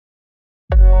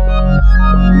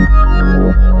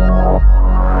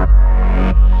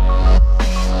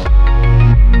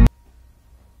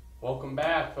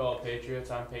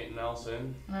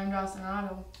Dawson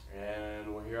Otto.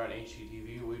 And we're here on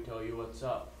HTTV. We tell you what's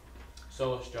up.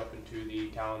 So let's jump into the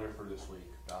calendar for this week.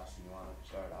 Dawson, you want to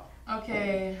start off?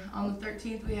 Okay, on the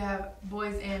 13th we have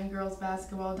boys and girls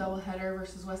basketball doubleheader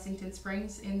versus Wessington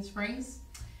Springs in Springs,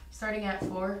 starting at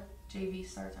 4. JV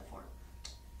starts at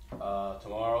 4.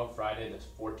 Tomorrow, Friday the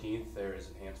 14th, there is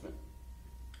enhancement.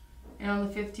 And on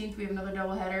the 15th we have another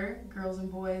doubleheader, girls and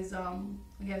boys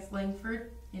against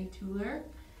Langford in Tulare,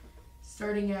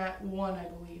 starting at 1, I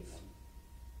believe.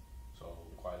 So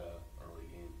quite a early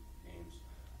games.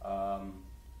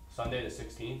 Sunday the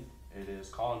 16th, it is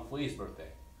Colin Flea's birthday.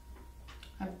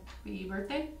 Happy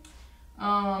birthday.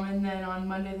 And then on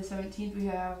Monday the 17th we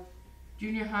have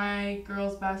junior high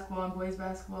girls basketball and boys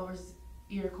basketball versus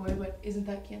Iroquois, but isn't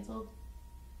that canceled?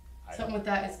 Something with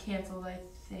that is canceled, I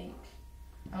think.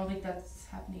 I don't think that's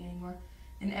happening anymore.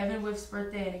 And Evan Whiff's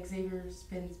birthday and Xavier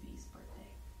Spinsby's birthday.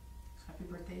 So happy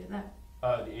birthday to them.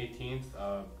 The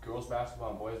 18th, girls basketball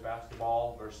and boys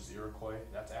basketball versus Iroquois.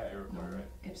 That's at Iroquois, right?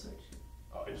 Ipswich.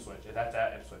 Oh, Ipswich. Yeah, that's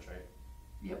at Ipswich, right?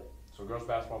 Yep. So girls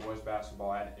basketball, boys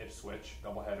basketball at Ipswich,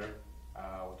 doubleheader.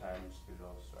 What times do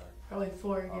those start? Probably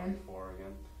 4 again. Probably 4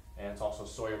 again. And it's also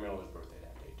Sawyer Miller's birthday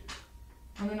that day too.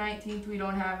 On the 19th we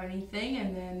don't have anything,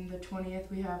 and then the 20th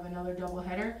we have another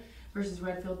doubleheader versus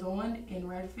Redfield Doland in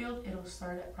Redfield. It'll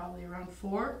start at probably around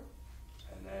 4.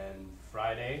 And then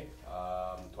Friday,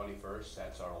 21st,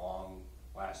 that's our long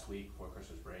last week before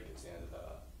Christmas break. It's the end of the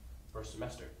first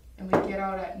semester. And we get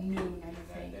out at noon,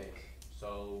 I think. That day.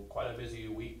 So quite a busy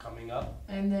week coming up.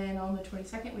 And then on the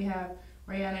 22nd we have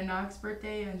Rayanna Knox's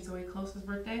birthday and Zoe Close's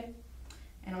birthday.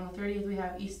 And on the 30th we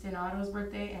have Easton Otto's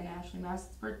birthday and Ashley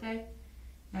Massett's birthday.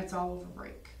 That's all over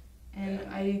break. And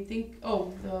I think,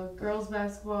 the girls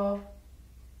basketball.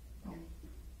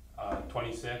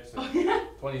 26th,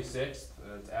 26th,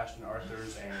 it's Ashton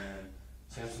Arthur's and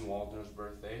Samson Waldner's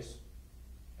birthdays.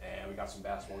 And we got some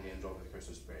basketball games over the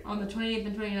Christmas break. On the 28th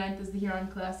and 29th is the Huron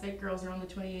Classic. Girls are on the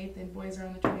 28th and boys are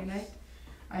on the 29th.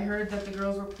 I heard that the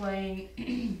girls were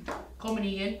playing Coleman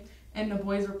Egan and the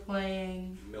boys were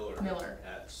playing Miller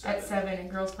at 7 and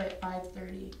girls play at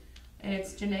 5:30. And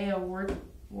it's Janaea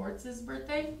Warts'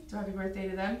 birthday, so happy birthday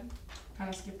to them. Kind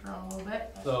of skipped around a little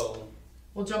bit. So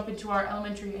we'll jump into our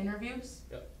elementary interviews.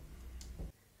 Yep.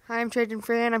 Hi, I'm Trajan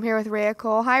Freeland. I'm here with Rhea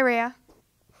Cole. Hi, Rhea.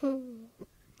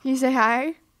 You say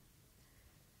hi?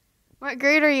 What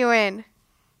grade are you in?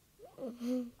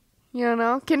 You don't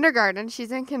know? Kindergarten.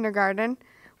 She's in kindergarten.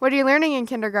 What are you learning in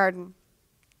kindergarten?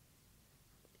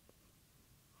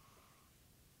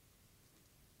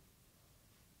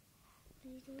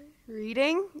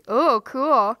 Reading? Oh,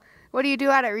 cool. What do you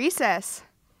do out at recess?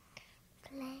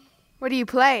 Play. What do you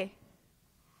play?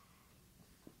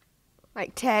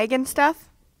 Like tag and stuff?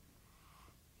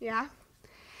 Yeah.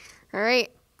 All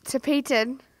right. To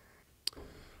Peyton.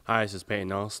 Hi, this is Peyton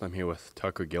Nelson. I'm here with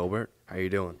Tucker Gilbert. How you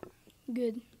doing?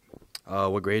 Good.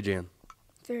 What grade you in?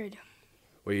 3rd.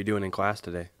 What are you doing in class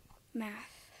today? Math.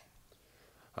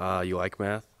 You like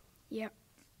math? Yep.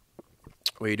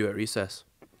 What do you do at recess?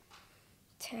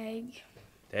 Tag.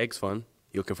 Tag's fun.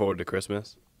 You looking forward to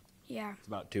Christmas? Yeah. It's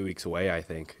about 2 weeks away, I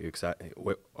think. You excited?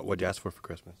 What'd you ask for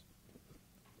Christmas?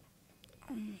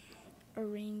 A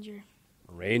ranger.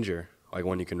 A Ranger, like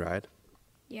one you can ride?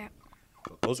 Yeah.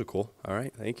 Those are cool. All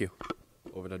right, thank you.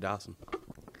 Over to Dawson.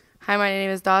 Hi, my name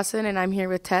is Dawson, and I'm here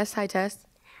with Tess. Hi, Tess.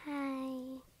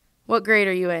 Hi. What grade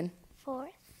are you in? 4th.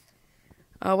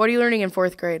 What are you learning in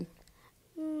 4th grade?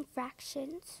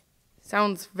 Fractions.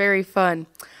 Sounds very fun.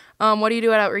 What do you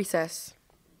do at recess?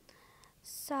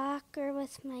 Soccer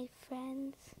with my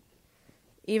friends.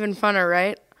 Even funner,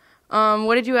 right?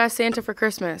 What did you ask Santa for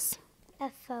Christmas? A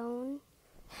phone.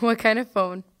 What kind of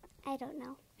phone? I don't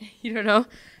know. You don't know?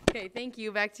 Okay, thank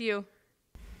you. Back to you.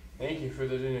 thank you for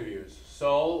those interviews.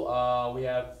 So we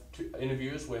have 2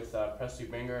 interviews with Presley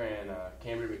Binger and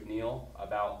Camry McNeil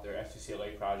about their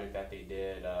FCCLA project that they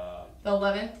did. The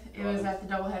 11th, it was at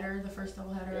the doubleheader, the first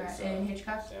doubleheader It's, in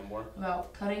Hitchcock, Sanborn.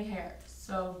 about cutting hair.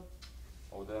 So,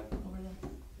 Over over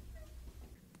there.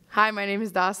 Hi, my name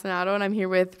is Dawson Otto, and I'm here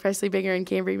with Presley Binger and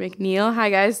Camry McNeil. Hi,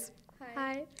 guys.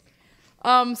 Hi.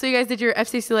 So you guys did your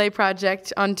FCCLA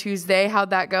project on Tuesday. How'd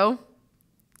that go?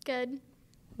 Good.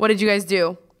 What did you guys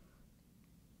do?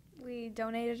 We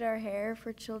donated our hair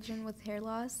for children with hair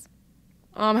loss.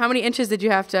 How many inches did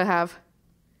you have to have?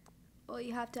 Well,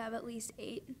 you have to have at least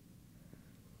 8.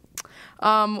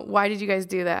 Why did you guys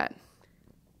do that?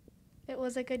 It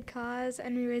was a good cause,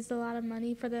 and we raised a lot of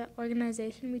money for the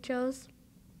organization we chose.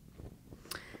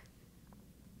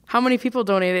 How many people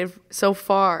donated so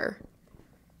far?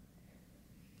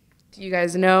 Do you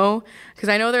guys know? Because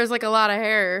I know there's like a lot of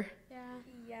hair.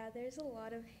 Yeah, there's a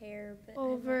lot of hair but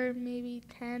Over maybe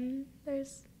 10.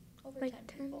 There's over like 10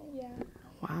 10. people. Yeah.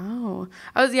 Wow.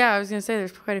 I was gonna say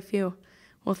there's quite a few.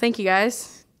 Well, thank you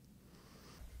guys.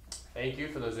 Thank you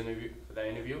for that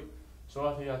interview. So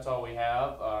I think that's all we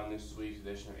have on this week's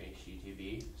edition of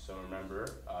HTTV. So remember,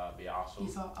 be awesome.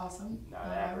 He's awesome. Not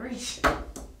Not average.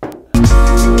 average.